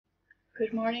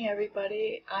Good morning,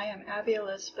 everybody. I am Abby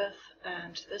Elizabeth,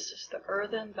 and this is the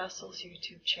Earthen Vessels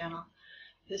YouTube channel.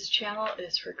 This channel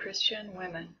is for Christian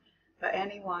women, but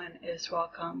anyone is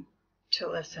welcome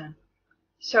to listen.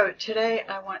 So today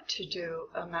I want to do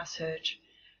a message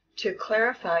to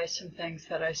clarify some things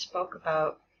that I spoke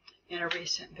about in a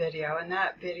recent video, and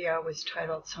that video was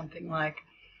titled something like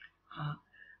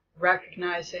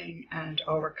Recognizing and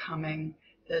Overcoming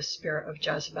the Spirit of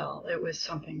Jezebel. It was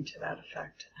something to that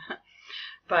effect.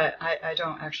 But I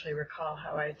don't actually recall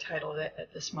how I titled it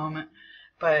at this moment,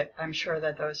 but I'm sure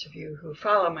that those of you who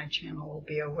follow my channel will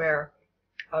be aware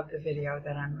of the video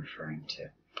that I'm referring to.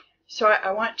 So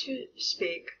I want to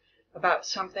speak about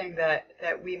something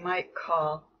that we might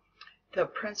call the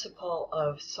principle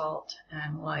of salt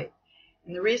and light.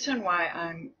 And the reason why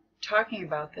I'm talking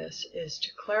about this is to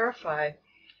clarify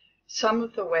some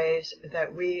of the ways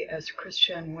that we as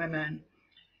Christian women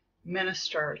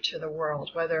minister to the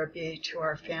world, whether it be to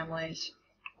our families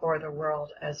or the world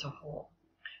as a whole.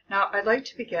 Now, I'd like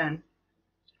to begin,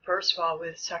 first of all,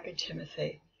 with 2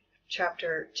 Timothy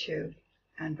chapter 2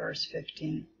 and verse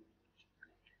 15.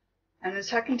 And in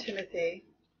 2 Timothy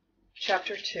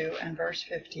chapter 2 and verse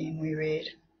 15, we read,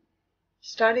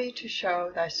 "Study to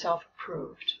show thyself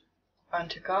approved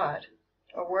unto God,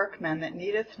 a workman that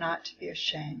needeth not to be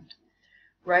ashamed,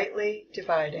 rightly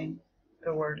dividing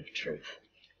the word of truth."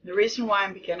 The reason why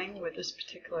I'm beginning with this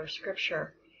particular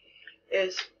scripture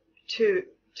is to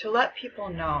let people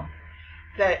know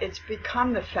that it's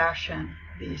become the fashion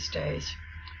these days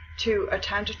to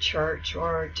attend a church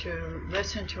or to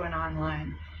listen to an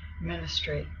online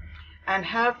ministry and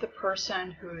have the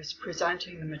person who is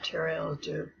presenting the material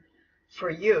do for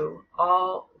you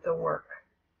all the work.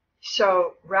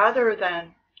 So rather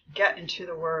than get into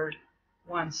the word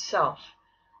oneself,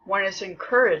 one is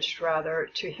encouraged rather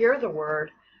to hear the word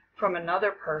from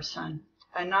another person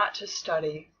and not to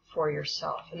study for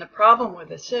yourself. And the problem with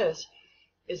this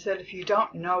is that if you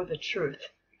don't know the truth,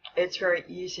 it's very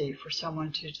easy for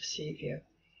someone to deceive you.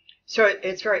 So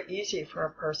it's very easy for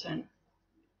a person,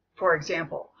 for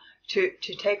example, to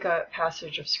take a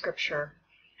passage of scripture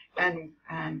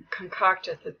and concoct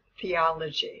a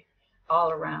theology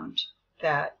all around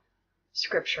that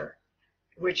scripture,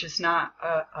 which is not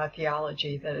a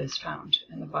theology that is found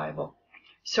in the Bible.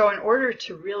 So in order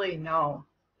to really know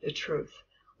the truth,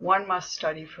 one must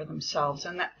study for themselves.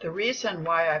 And the reason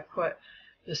why I put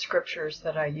the scriptures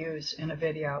that I use in a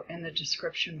video in the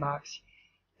description box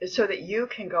is so that you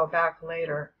can go back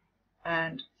later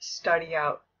and study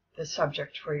out the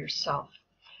subject for yourself.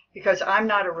 Because I'm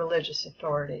not a religious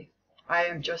authority. I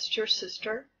am just your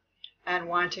sister and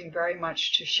wanting very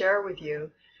much to share with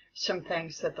you some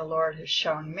things that the Lord has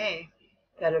shown me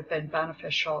that have been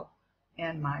beneficial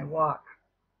in my walk.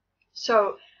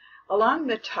 So, along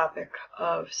the topic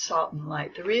of salt and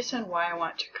light, the reason why I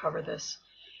want to cover this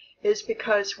is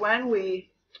because when we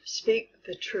speak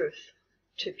the truth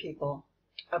to people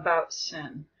about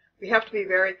sin, we have to be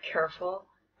very careful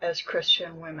as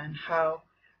Christian women how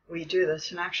we do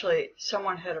this. And actually,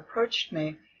 someone had approached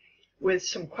me with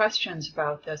some questions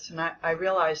about this, and I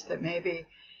realized that maybe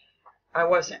I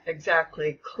wasn't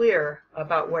exactly clear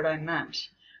about what I meant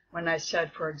when I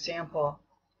said, for example,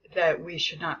 that we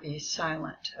should not be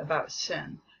silent about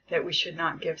sin, that we should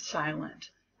not give silent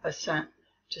assent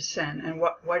to sin, and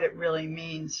what it really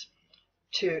means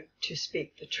to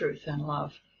speak the truth in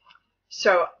love.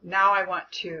 So now I want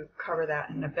to cover that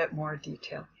in a bit more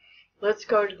detail. Let's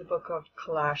go to the book of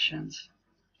Colossians,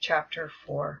 chapter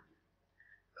 4.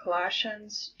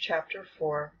 Colossians, chapter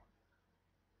 4.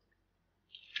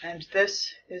 And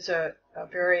this is a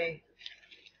very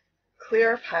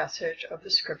clear passage of the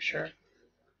scripture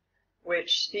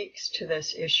which speaks to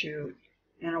this issue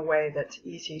in a way that's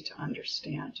easy to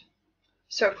understand.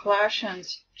 So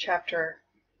Colossians chapter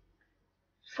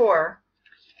 4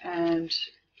 and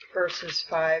verses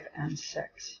 5 and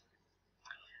 6.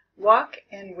 "Walk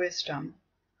in wisdom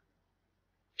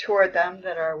toward them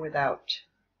that are without,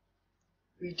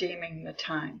 redeeming the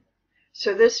time."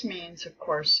 So this means, of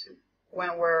course,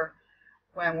 when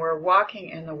we're walking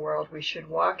in the world, we should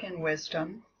walk in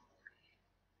wisdom,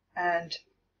 and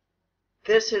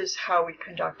this is how we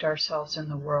conduct ourselves in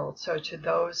the world. So to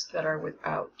those that are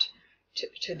without,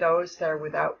 to those that are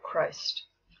without Christ,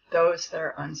 those that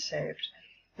are unsaved,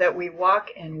 that we walk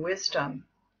in wisdom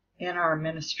in our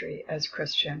ministry as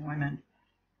Christian women,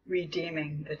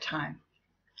 redeeming the time.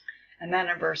 And then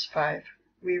in verse 5,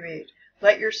 we read,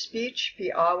 "Let your speech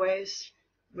be always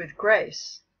with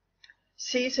grace,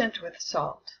 seasoned with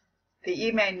salt, that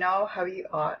ye may know how ye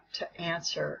ought to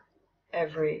answer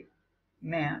every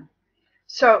man."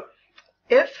 So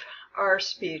if our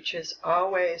speech is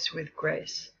always with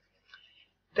grace.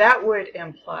 That would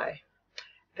imply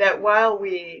that while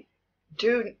we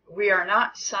are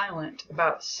not silent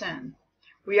about sin,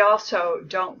 we also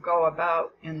don't go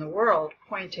about in the world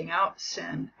pointing out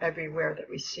sin everywhere that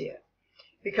we see it,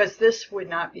 because this would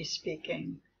not be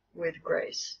speaking with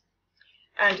grace.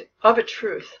 And of a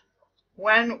truth,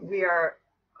 when we are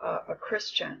a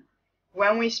Christian,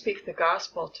 when we speak the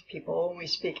gospel to people, when we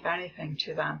speak anything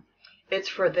to them, it's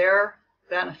for their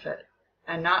benefit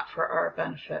and not for our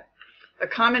benefit. A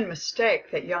common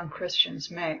mistake that young Christians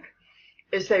make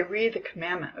is they read the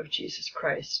commandment of Jesus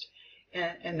Christ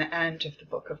in the end of the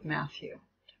book of Matthew,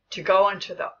 to go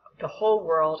into the whole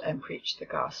world and preach the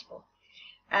gospel.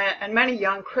 And many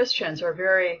young Christians are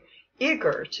very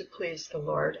eager to please the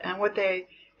Lord. And what they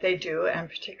do, and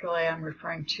particularly I'm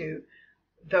referring to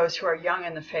those who are young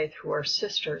in the faith who are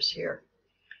sisters here.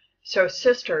 So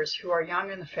sisters who are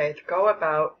young in the faith go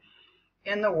about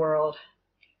in the world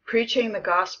preaching the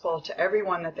gospel to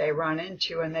everyone that they run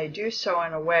into, and they do so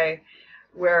in a way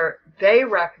where they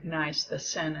recognize the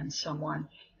sin in someone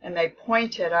and they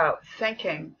point it out,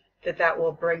 thinking that that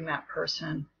will bring that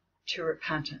person to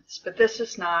repentance. But this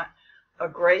is not a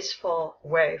graceful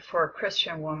way for a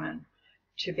Christian woman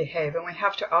to behave. And we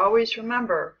have to always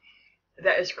remember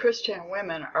that as Christian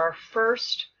women, our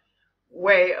first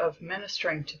way of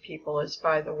ministering to people is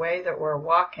by the way that we're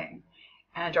walking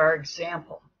and our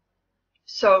example.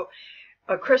 So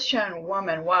a Christian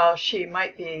woman, while she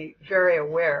might be very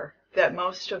aware that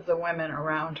most of the women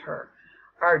around her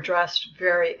are dressed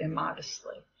very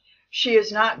immodestly, she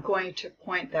is not going to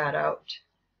point that out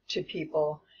to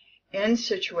people in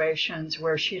situations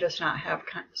where she does not have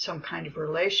some kind of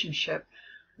relationship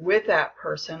with that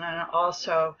person, and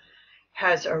also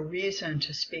has a reason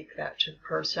to speak that to the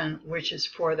person, which is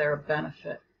for their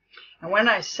benefit. And when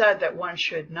I said that one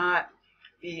should not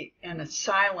be in a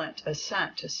silent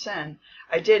assent to sin,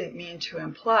 I didn't mean to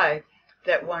imply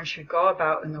that one should go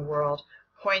about in the world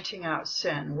pointing out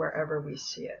sin wherever we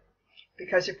see it.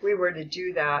 Because if we were to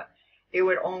do that, it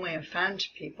would only offend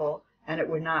people and it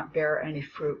would not bear any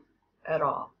fruit at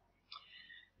all.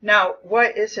 Now,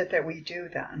 what is it that we do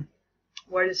then?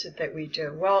 What is it that we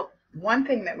do? Well, one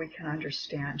thing that we can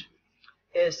understand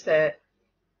is that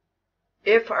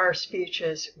if our speech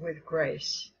is with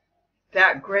grace,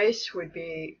 that grace would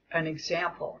be an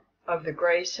example of the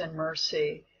grace and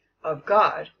mercy of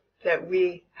God that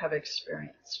we have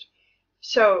experienced.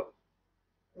 So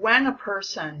when a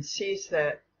person sees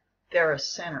that they're a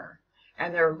sinner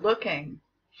and they're looking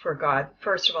for God,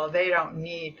 first of all, they don't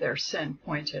need their sin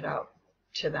pointed out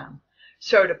to them.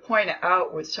 So to point it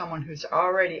out with someone who's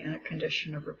already in a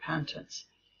condition of repentance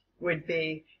would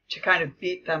be to kind of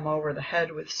beat them over the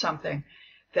head with something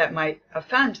that might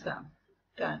offend them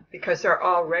then, because they're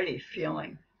already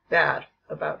feeling bad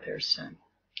about their sin.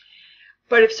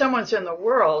 But if someone's in the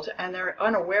world and they're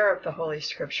unaware of the Holy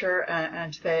Scripture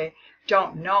and they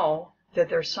don't know that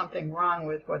there's something wrong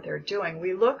with what they're doing,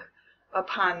 we look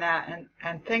upon that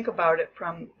and think about it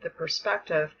from the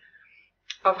perspective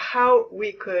of how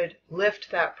we could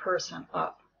lift that person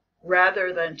up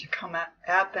rather than to come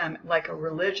at them like a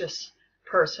religious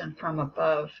person from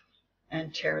above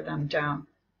and tear them down.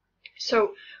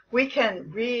 So we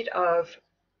can read of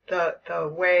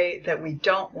the way that we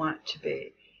don't want to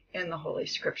be in the Holy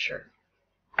Scripture.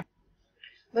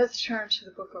 Let's turn to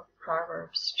the book of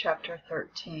Proverbs, chapter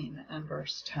 13 and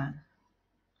verse 10.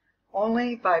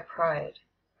 Only by pride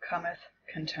cometh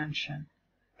contention,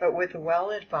 but with the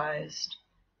well-advised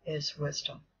is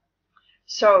wisdom.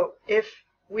 So if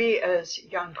we as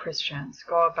young Christians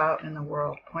go about in the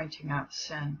world pointing out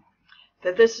sin,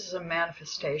 that this is a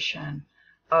manifestation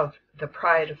of the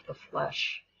pride of the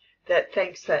flesh, that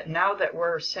thinks that now that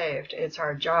we're saved, it's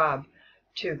our job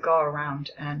to go around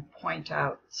and point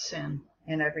out sin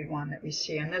in everyone that we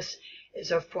see. And this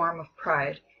is a form of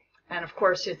pride. And of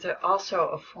course, it's also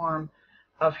a form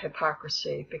of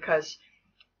hypocrisy, because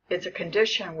it's a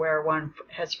condition where one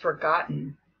has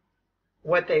forgotten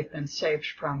what they've been saved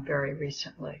from very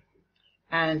recently.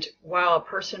 And while a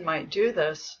person might do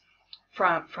this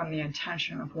from the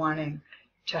intention of wanting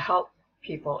to help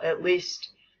people, at least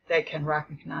they can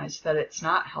recognize that it's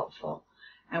not helpful.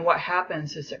 And what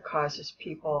happens is it causes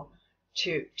people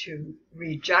to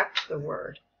reject the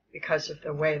word because of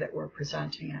the way that we're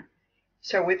presenting it.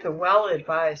 So with the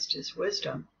well-advised is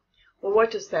wisdom. Well,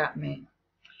 what does that mean?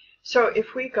 So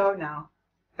if we go now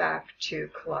back to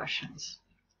Colossians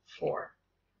 4.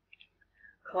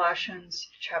 Colossians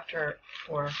chapter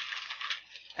 4,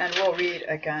 and we'll read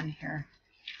again here.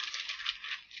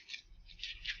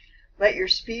 Let your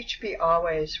speech be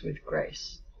always with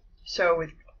grace. So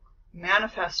with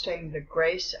manifesting the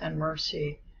grace and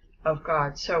mercy of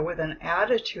God. So with an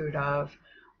attitude of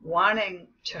wanting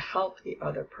to help the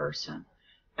other person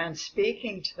and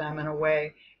speaking to them in a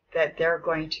way that they're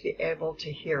going to be able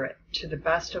to hear it to the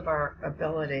best of our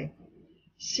ability,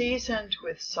 seasoned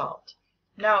with salt.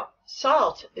 Now,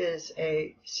 salt is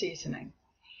a seasoning.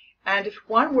 And if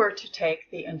one were to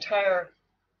take the entire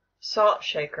salt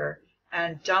shaker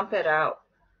and dump it out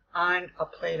on a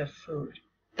plate of food,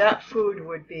 that food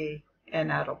would be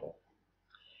inedible.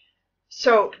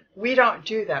 So we don't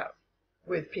do that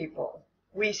with people.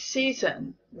 We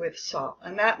season with salt,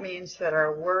 and that means that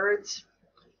our words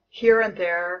here and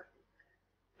there,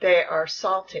 they are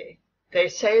salty. They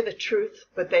say the truth,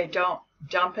 but they don't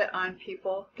dump it on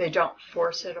people. They don't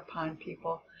force it upon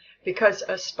people, because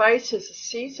a spice is a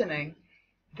seasoning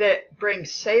that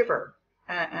brings savor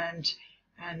and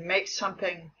makes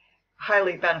something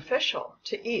highly beneficial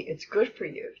to eat. It's good for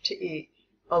you to eat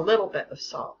a little bit of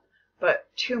salt, but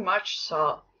too much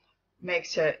salt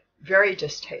makes it very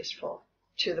distasteful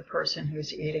to the person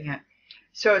who's eating it.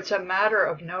 So it's a matter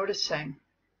of noticing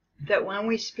that when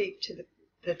we speak to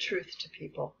the truth to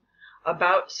people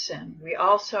about sin, we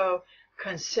also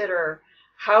consider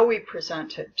how we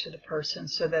present it to the person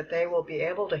so that they will be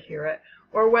able to hear it,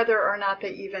 or whether or not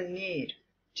they even need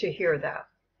to hear that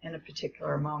in a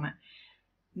particular moment.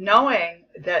 Knowing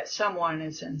that someone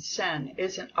is in sin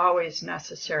isn't always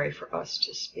necessary for us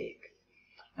to speak.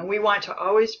 And we want to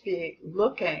always be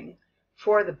looking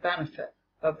for the benefit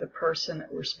of the person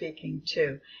that we're speaking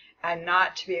to, and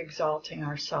not to be exalting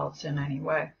ourselves in any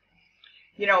way.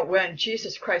 You know, when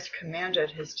Jesus Christ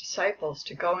commanded his disciples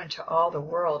to go into all the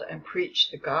world and preach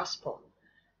the gospel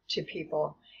to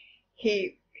people,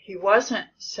 he wasn't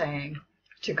saying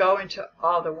to go into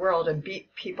all the world and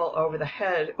beat people over the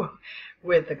head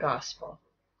with the gospel.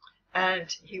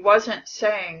 And he wasn't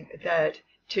saying that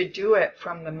to do it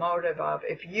from the motive of,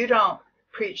 if you don't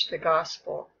preach the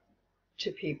gospel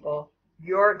to people,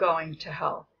 you're going to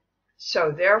hell.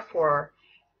 So therefore,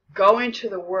 go into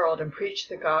the world and preach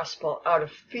the gospel out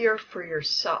of fear for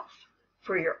yourself,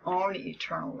 for your own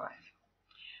eternal life.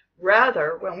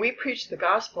 Rather, when we preach the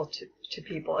gospel to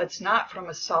people, it's not from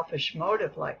a selfish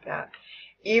motive like that,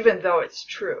 even though it's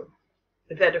true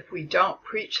that if we don't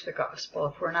preach the gospel,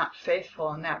 if we're not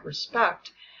faithful in that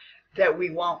respect, that we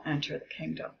won't enter the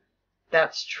kingdom.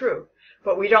 That's true.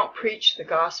 But we don't preach the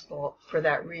gospel for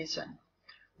that reason.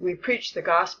 We preach the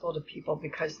gospel to people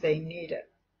because they need it,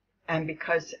 and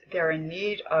because they're in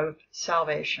need of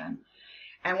salvation.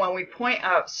 And when we point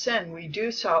out sin, we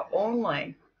do so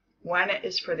only when it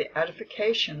is for the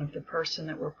edification of the person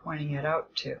that we're pointing it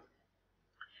out to.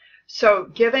 So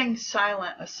giving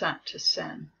silent assent to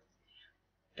sin.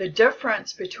 The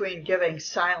difference between giving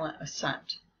silent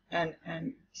assent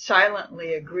and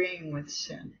silently agreeing with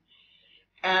sin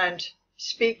and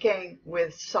speaking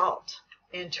with salt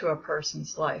into a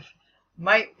person's life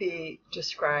might be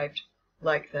described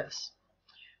like this.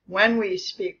 When we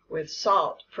speak with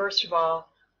salt, first of all,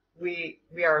 we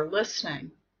are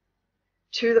listening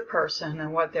to the person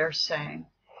and what they're saying,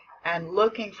 and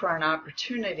looking for an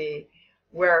opportunity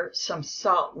where some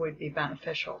salt would be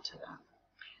beneficial to them.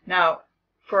 Now,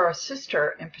 for a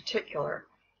sister in particular,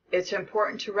 it's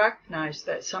important to recognize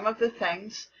that some of the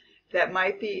things that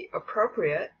might be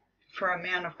appropriate for a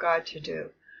man of God to do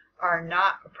are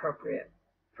not appropriate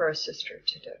for a sister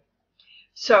to do.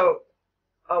 So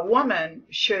a woman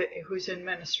who's in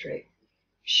ministry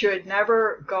should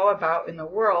never go about in the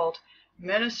world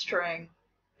ministering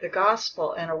the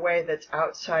gospel in a way that's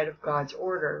outside of God's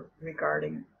order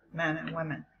regarding men and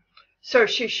women. So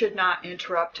she should not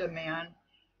interrupt a man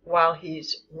while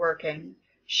he's working.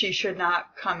 She should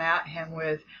not come at him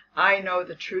with, I know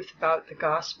the truth about the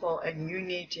gospel and you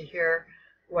need to hear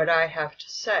what I have to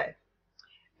say.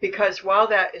 Because while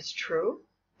that is true,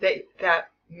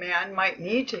 that man might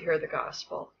need to hear the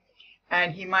gospel,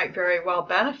 and he might very well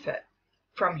benefit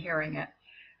from hearing it,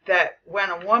 that when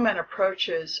a woman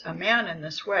approaches a man in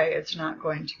this way, it's not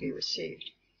going to be received.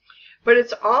 But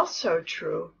it's also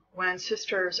true when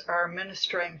sisters are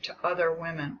ministering to other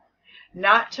women,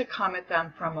 not to come at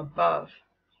them from above.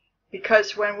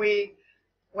 Because when we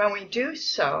do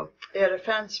so, it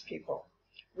offends people.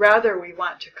 Rather, we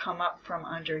want to come up from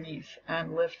underneath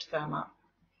and lift them up.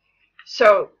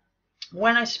 So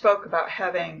when I spoke about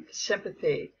having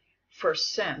sympathy for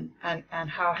sin and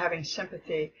how having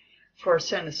sympathy for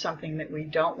sin is something that we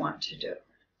don't want to do,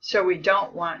 so we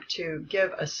don't want to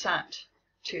give assent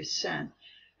to sin,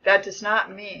 that does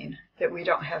not mean that we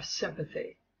don't have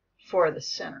sympathy for the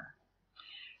sinner.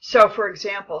 So, for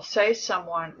example, say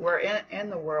we're in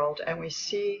the world and we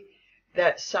see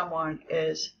that someone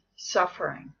is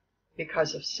suffering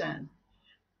because of sin,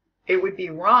 it would be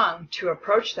wrong to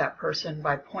approach that person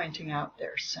by pointing out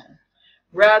their sin.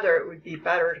 Rather, it would be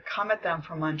better to come at them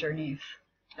from underneath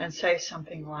and say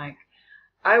something like,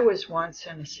 I was once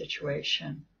in a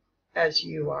situation as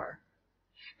you are,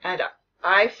 and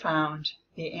I found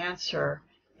the answer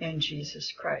in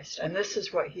Jesus Christ, and this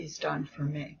is what he's done for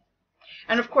me.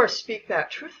 And of course, speak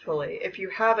that truthfully. If you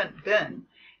haven't been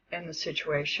in the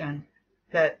situation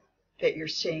that you're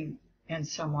seeing in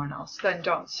someone else, then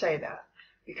don't say that,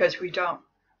 because we don't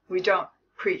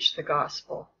preach the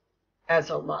gospel as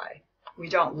a lie. We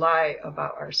don't lie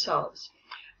about ourselves.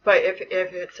 But if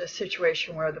it's a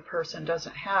situation where the person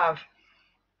doesn't have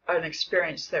an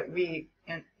experience that we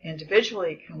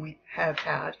individually have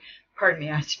had, pardon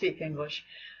me, I speak English,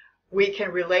 we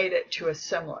can relate it to a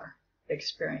similar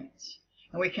experience.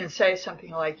 And we can say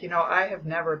something like, I have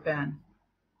never been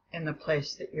in the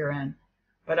place that you're in,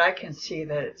 but I can see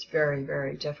that it's very,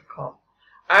 very difficult.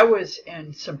 I was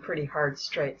in some pretty hard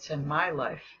straits in my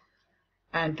life,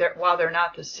 and while they're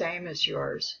not the same as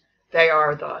yours, they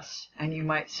are thus. And you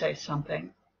might say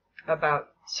something about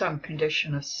some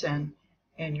condition of sin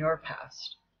in your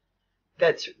past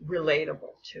that's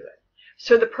relatable to it.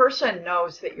 So the person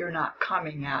knows that you're not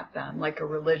coming at them like a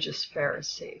religious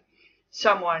Pharisee,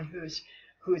 someone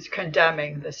who's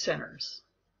condemning the sinners.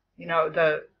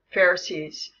 The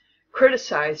Pharisees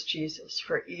criticized Jesus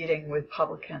for eating with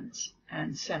publicans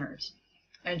and sinners.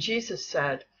 And Jesus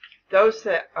said, those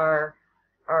that are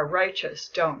righteous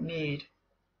don't need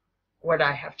what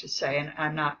I have to say. And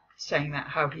I'm not saying that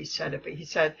how he said it, but he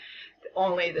said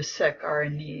only the sick are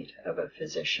in need of a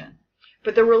physician.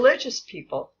 But the religious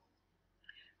people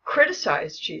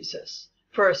criticized Jesus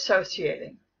for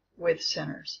associating with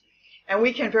sinners. And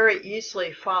we can very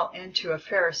easily fall into a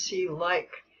Pharisee-like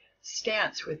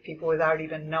stance with people without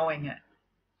even knowing it,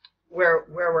 where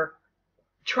we're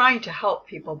trying to help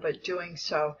people, but doing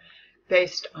so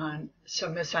based on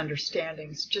some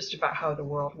misunderstandings just about how the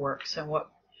world works and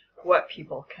what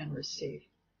people can receive.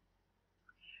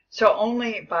 So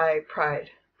only by pride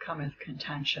cometh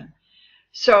contention.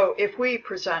 So if we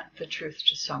present the truth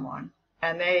to someone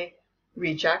and they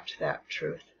reject that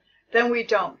truth, then we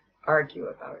don't argue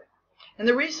about it. And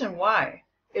the reason why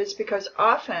is because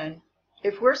often,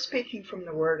 if we're speaking from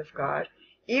the Word of God,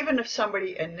 even if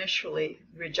somebody initially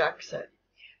rejects it,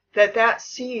 that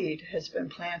seed has been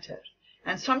planted.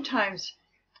 And sometimes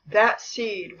that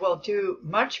seed will do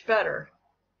much better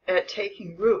at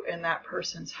taking root in that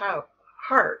person's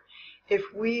heart if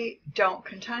we don't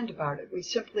contend about it. We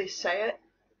simply say it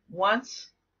once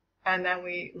and then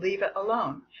we leave it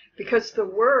alone, because the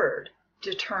Word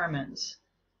determines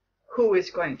who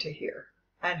is going to hear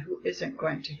and who isn't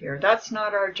going to hear. That's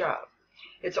not our job.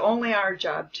 It's only our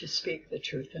job to speak the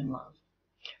truth in love.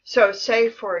 So say,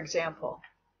 for example,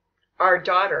 our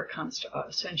daughter comes to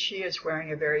us and she is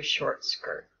wearing a very short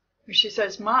skirt. And she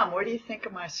says, Mom, what do you think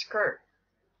of my skirt?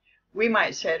 We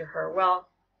might say to her, well,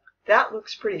 that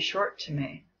looks pretty short to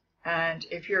me. And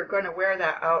if you're going to wear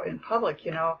that out in public,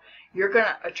 you're going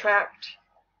to attract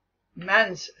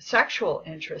men's sexual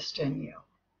interest in you.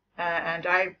 And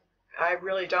I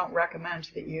really don't recommend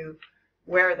that you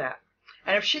wear that.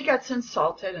 And if she gets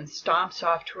insulted and stomps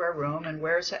off to her room and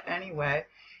wears it anyway,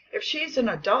 if she's an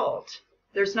adult,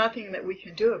 there's nothing that we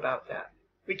can do about that.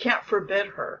 We can't forbid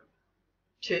her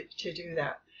to do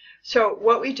that. So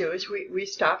what we do is we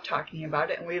stop talking about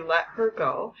it and we let her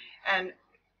go. And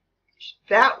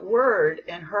that word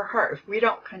in her heart, if we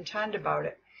don't contend about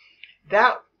it,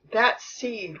 that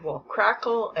seed will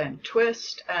crackle and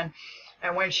twist. And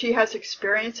when she has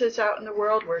experiences out in the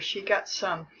world where she gets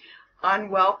some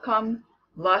unwelcome,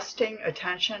 lusting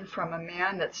attention from a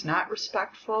man that's not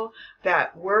respectful,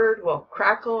 that word will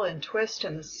crackle and twist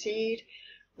and the seed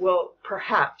will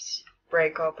perhaps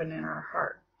break open in her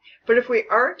heart. But if we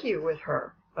argue with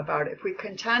her about it, if we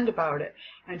contend about it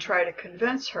and try to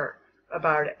convince her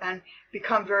about it and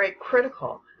become very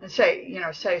critical and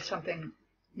say something,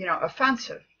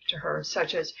 offensive to her,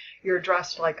 such as, you're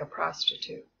dressed like a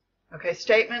prostitute. Okay,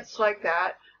 statements like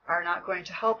that are not going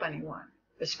to help anyone,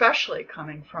 especially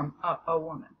coming from a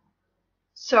woman.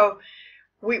 So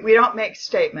we don't make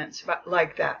statements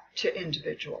like that to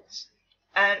individuals.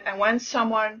 And when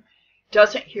someone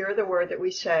doesn't hear the word that we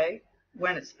say,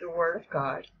 when it's the Word of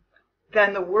God,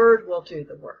 then the Word will do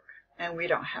the work, and we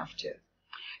don't have to.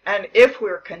 And if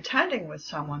we're contending with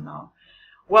someone, though,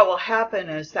 what will happen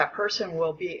is that person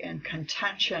will be in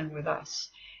contention with us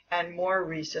and more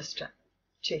resistant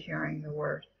to hearing the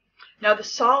Word. Now, the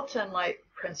salt and light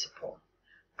principle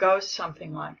goes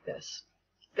something like this,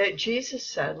 that Jesus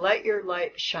said, let your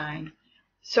light shine,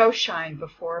 so shine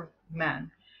before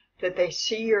men, that they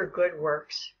see your good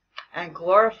works and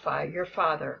glorify your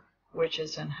Father which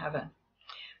is in heaven.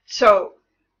 So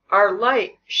our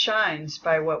light shines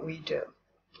by what we do.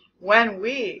 When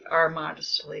we are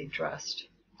modestly dressed,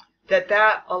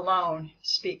 that alone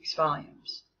speaks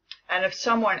volumes. And if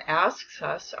someone asks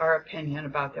us our opinion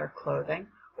about their clothing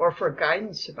or for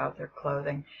guidance about their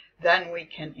clothing, then we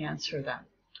can answer them.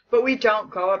 But we don't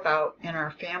go about in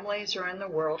our families or in the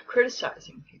world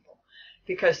criticizing people,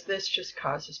 because this just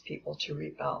causes people to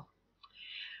rebel.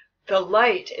 The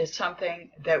light is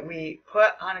something that we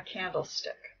put on a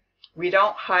candlestick. We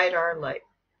don't hide our light.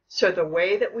 So the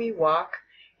way that we walk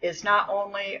is not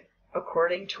only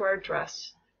according to our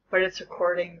dress, but it's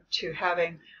according to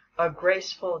having a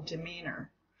graceful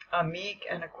demeanor, a meek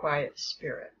and a quiet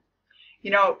spirit.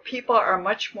 You know, people are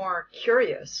much more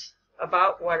curious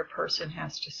about what a person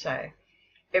has to say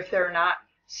if they're not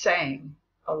saying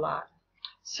a lot.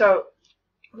 So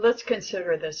let's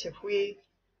consider this. If we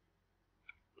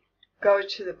go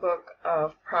to the book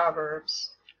of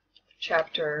Proverbs,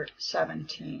 chapter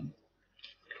 17.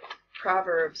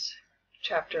 Proverbs,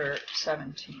 chapter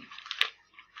 17,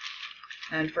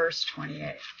 and verse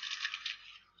 28.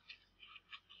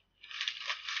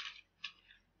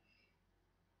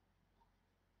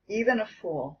 Even a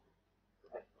fool,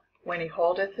 when he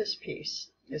holdeth his peace,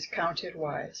 is counted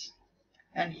wise,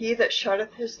 and he that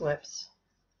shutteth his lips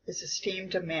is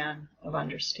esteemed a man of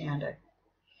understanding.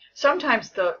 Sometimes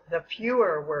the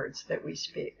fewer words that we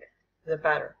speak, the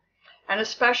better. And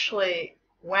especially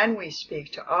when we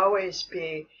speak, to always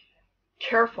be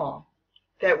careful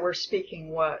that we're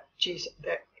speaking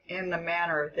that in the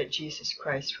manner that Jesus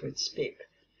Christ would speak.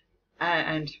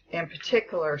 And in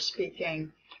particular,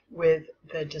 speaking with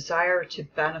the desire to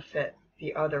benefit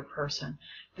the other person.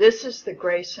 This is the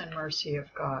grace and mercy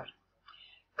of God.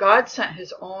 God sent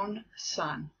his own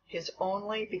Son, his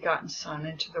only begotten Son,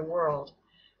 into the world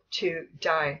to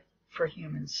die for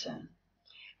human sin.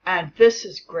 And this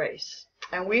is grace.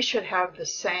 And we should have the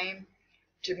same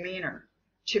demeanor,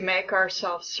 to make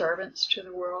ourselves servants to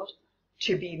the world,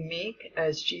 to be meek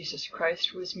as Jesus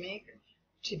Christ was meek,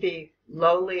 to be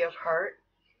lowly of heart,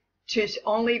 to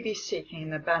only be seeking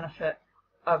the benefit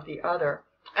of the other.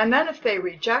 And then if they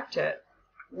reject it,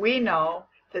 we know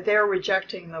that they're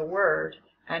rejecting the word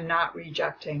and not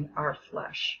rejecting our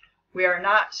flesh. We are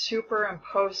not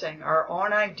superimposing our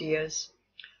own ideas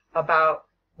about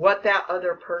what that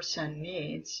other person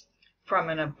needs from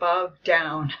an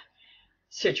above-down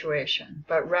situation,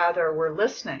 but rather we're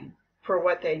listening for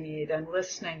what they need and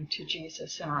listening to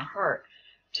Jesus in our heart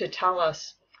to tell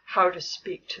us how to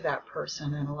speak to that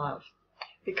person in love.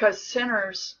 Because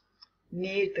sinners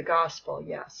need the gospel,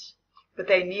 yes, but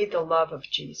they need the love of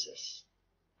Jesus.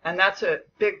 And that's a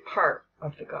big part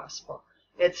of the gospel.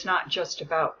 It's not just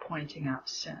about pointing out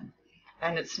sin.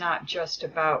 And it's not just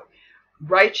about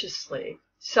righteously,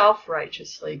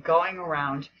 self-righteously going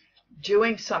around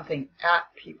doing something at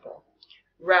people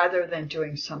rather than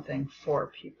doing something for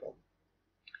people.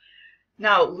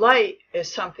 Now, light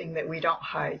is something that we don't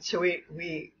hide. So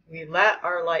we let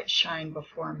our light shine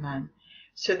before men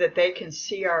so that they can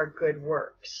see our good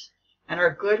works. And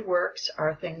our good works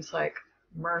are things like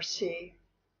mercy,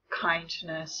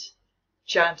 kindness,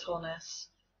 gentleness,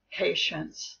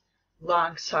 patience,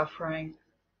 long-suffering.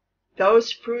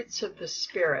 Those fruits of the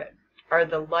Spirit are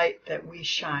the light that we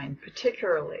shine,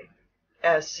 particularly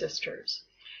as sisters.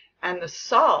 And the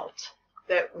salt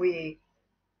that we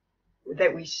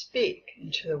speak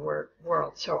into the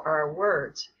world, so our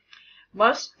words,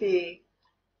 must be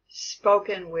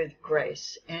spoken with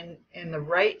grace, in the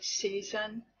right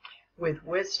season, with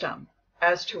wisdom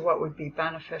as to what would be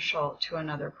beneficial to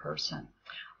another person.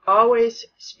 Always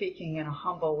speaking in a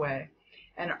humble way,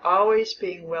 and always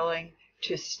being willing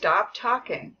to stop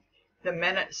talking the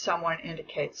minute someone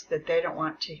indicates that they don't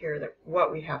want to hear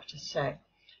what we have to say.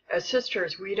 As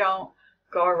sisters, we don't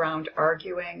go around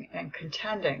arguing and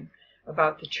contending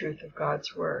about the truth of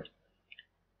God's word.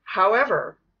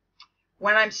 However,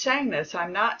 when I'm saying this,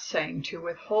 I'm not saying to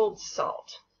withhold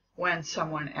salt when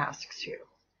someone asks you.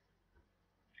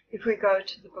 If we go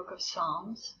to the book of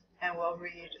Psalms, and we'll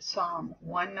read Psalm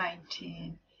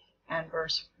 119 and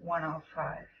verse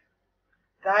 105.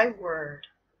 Thy word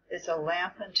is a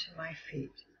lamp unto my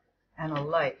feet and a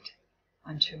light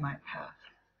unto my path.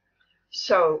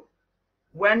 So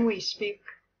when we speak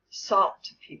salt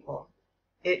to people,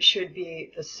 it should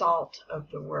be the salt of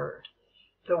the word.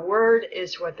 The word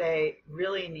is what they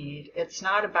really need. It's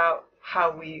not about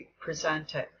how we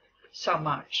present it so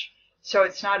much. So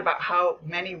it's not about how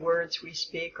many words we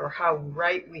speak or how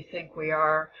right we think we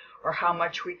are or how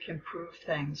much we can prove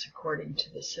things according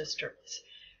to the sisters.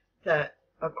 The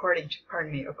according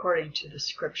to the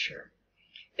scripture.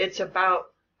 It's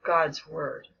about God's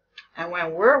word. And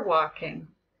when we're walking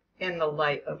in the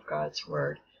light of God's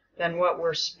word, then what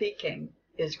we're speaking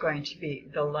is going to be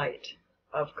the light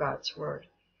of God's word.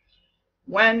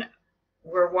 When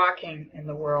we're walking in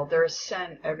the world, there is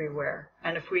sin everywhere.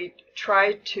 And if we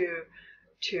try to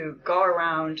go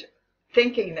around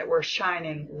thinking that we're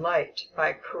shining light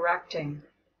by correcting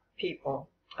people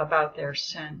about their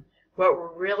sin, what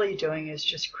we're really doing is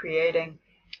just creating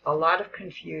a lot of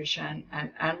confusion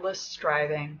and endless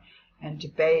striving and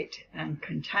debate and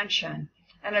contention,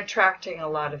 and attracting a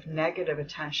lot of negative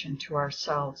attention to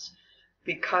ourselves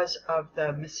because of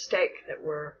the mistake that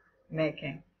we're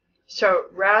making. So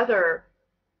rather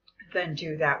than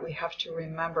do that, we have to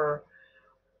remember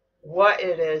what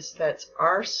it is that's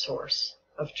our source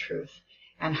of truth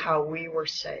and how we were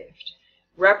saved,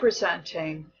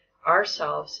 representing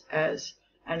ourselves as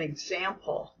an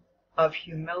example of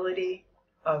humility,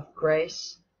 of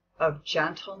grace, of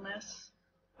gentleness,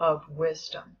 of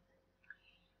wisdom.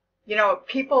 You know,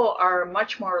 people are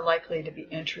much more likely to be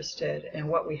interested in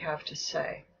what we have to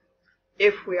say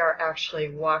if we are actually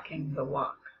walking the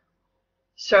walk.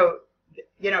 So,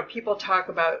 you know, people talk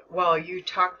about, well, you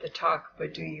talk the talk,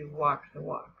 but do you walk the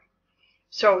walk?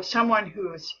 So someone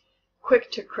who's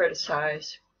quick to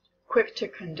criticize, quick to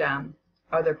condemn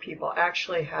other people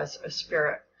actually has a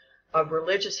spirit of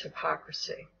religious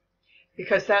hypocrisy,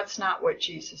 because that's not what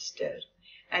Jesus did.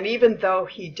 And even though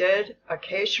he did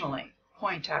occasionally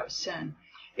point out sin,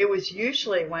 it was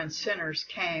usually when sinners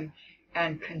came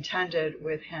and contended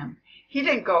with him. He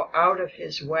didn't go out of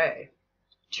his way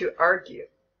to argue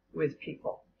with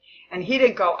people. And he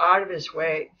didn't go out of his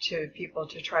way to people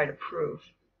to try to prove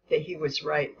that he was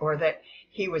right or that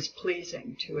he was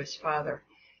pleasing to his Father.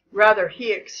 Rather,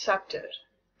 he accepted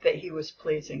that he was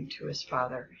pleasing to his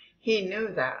Father. He knew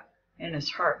that in his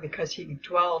heart because he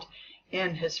dwelled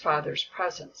in his Father's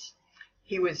presence.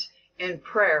 He was in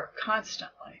prayer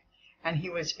constantly, and he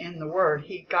was in the Word.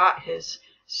 He got his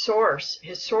source.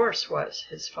 His source was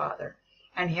his Father,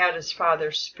 and he had his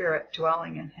Father's Spirit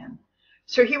dwelling in him.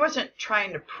 So he wasn't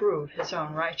trying to prove his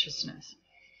own righteousness.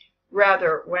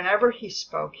 Rather, whenever he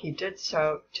spoke, he did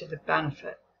so to the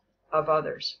benefit of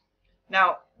others.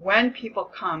 Now, when people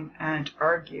come and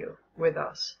argue with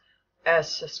us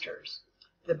as sisters,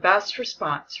 the best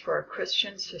response for a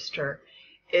Christian sister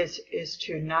is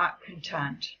to not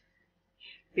contend.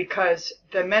 Because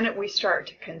the minute we start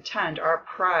to contend, our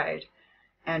pride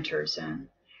enters in.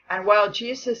 And while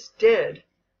Jesus did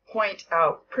point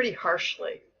out pretty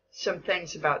harshly some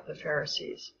things about the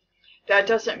Pharisees, that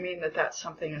doesn't mean that that's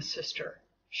something a sister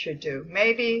should do.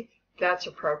 Maybe that's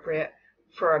appropriate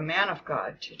for a man of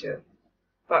God to do,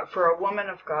 but for a woman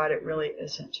of God it really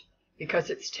isn't, because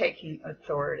it's taking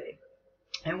authority.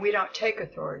 And we don't take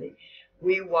authority.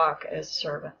 We walk as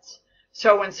servants.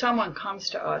 So when someone comes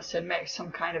to us and makes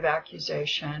some kind of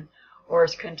accusation or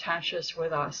is contentious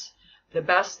with us, the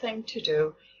best thing to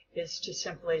do is to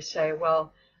simply say,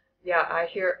 well, yeah, I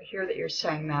hear that you're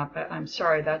saying that, but I'm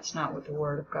sorry, that's not what the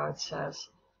Word of God says.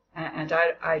 And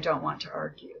I don't want to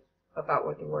argue about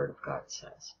what the Word of God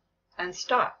says. And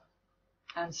stop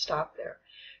there.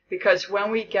 Because when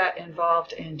we get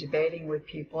involved in debating with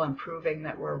people and proving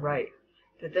that we're right,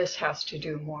 that this has to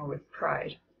do more with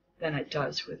pride than it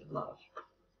does with love.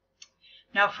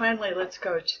 Now finally, let's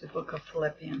go to the book of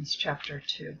Philippians chapter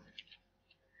 2.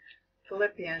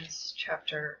 Philippians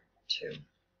chapter 2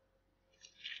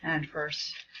 and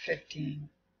verse 15.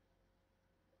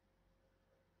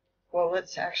 Well,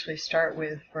 let's actually start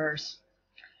with verse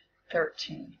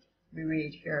 13. We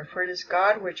read here, "For it is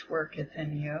God which worketh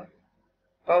in you,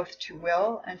 both to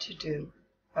will and to do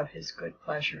of his good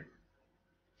pleasure.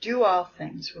 Do all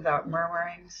things without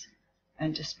murmurings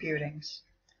and disputings,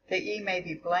 that ye may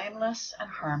be blameless and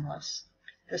harmless,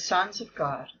 the sons of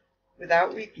God,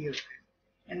 without rebuke,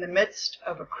 in the midst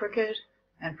of a crooked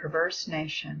and perverse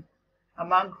nation,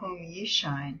 among whom ye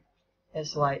shine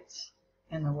as lights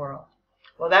in the world."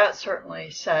 Well, that certainly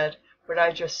said what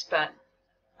I just spent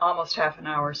almost half an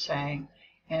hour saying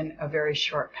in a very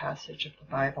short passage of the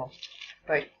Bible.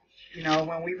 But, you know,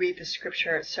 when we read the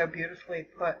scripture, it's so beautifully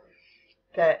put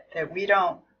that we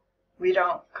don't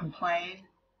complain,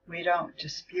 we don't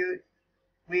dispute,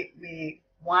 we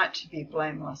want to be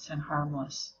blameless and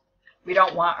harmless. We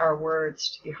don't want our words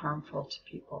to be harmful to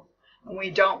people. And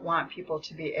we don't want people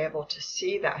to be able to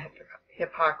see that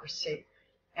hypocrisy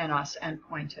in us and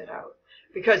point it out.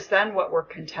 Because then what we're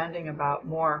contending about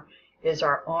more is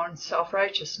our own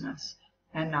self-righteousness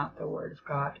and not the Word of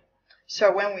God.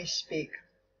 So when we speak,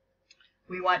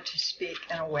 we want to speak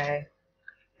in a way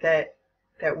that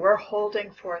that we're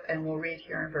holding forth, and we'll read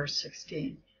here in verse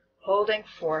 16, holding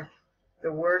forth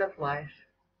the word of life.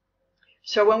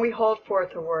 So when we hold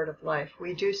forth the word of life,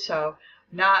 we do so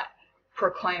not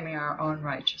proclaiming our own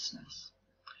righteousness.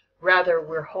 Rather,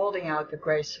 we're holding out the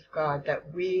grace of God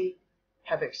that we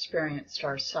have experienced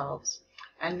ourselves.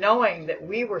 And knowing that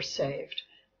we were saved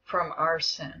from our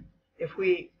sin, if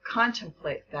we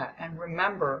contemplate that and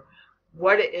remember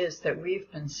what it is that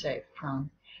we've been saved from,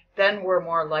 then we're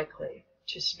more likely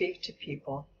to speak to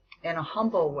people in a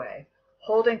humble way,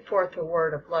 holding forth the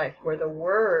word of life, where the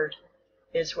word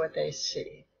is what they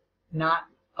see, not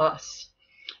us.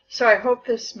 So I hope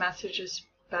this message is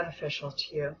beneficial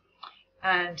to you.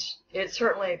 And it's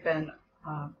certainly been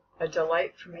a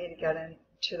delight for me to get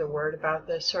into the word about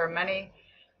this. There are many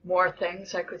more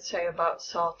things I could say about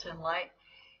salt and light.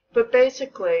 But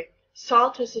basically,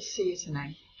 salt is a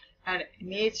seasoning, and it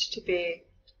needs to be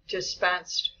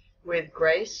dispensed with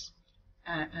grace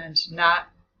and not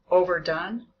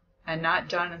overdone, and not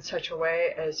done in such a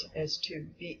way as to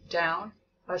beat down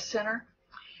a sinner.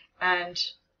 And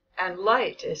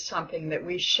light is something that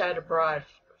we shed abroad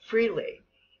freely,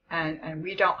 and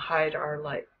we don't hide our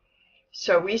light.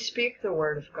 So we speak the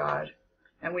word of God,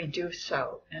 and we do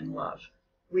so in love.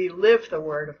 We live the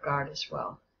word of God as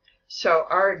well. So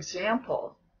our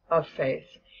example of faith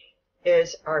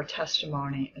is our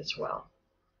testimony as well.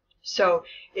 So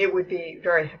it would be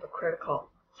very hypocritical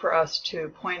for us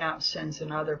to point out sins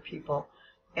in other people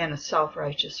in a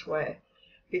self-righteous way,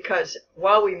 because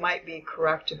while we might be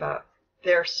correct about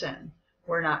their sin,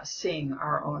 we're not seeing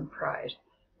our own pride,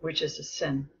 which is a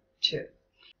sin too.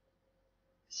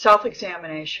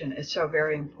 Self-examination is so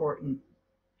very important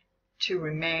to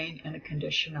remain in a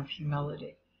condition of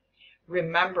humility,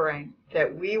 remembering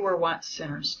that we were once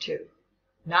sinners too,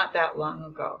 not that long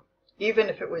ago. Even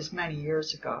if it was many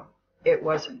years ago, it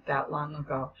wasn't that long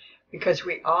ago, because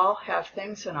we all have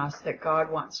things in us that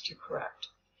God wants to correct.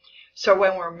 So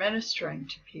when we're ministering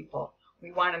to people,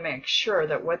 we want to make sure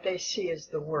that what they see is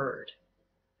the word,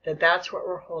 that that's what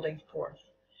we're holding forth,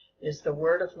 is the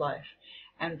word of life.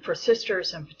 And for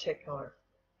sisters in particular,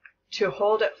 to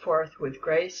hold it forth with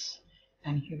grace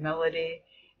and humility,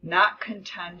 not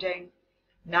contending,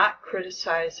 not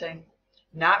criticizing,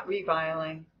 not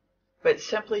reviling, but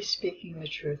simply speaking the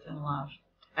truth in love.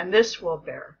 And this will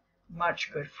bear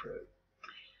much good fruit.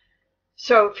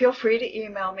 So feel free to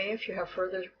email me if you have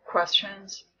further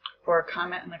questions, or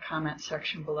comment in the comment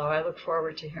section below. I look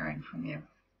forward to hearing from you.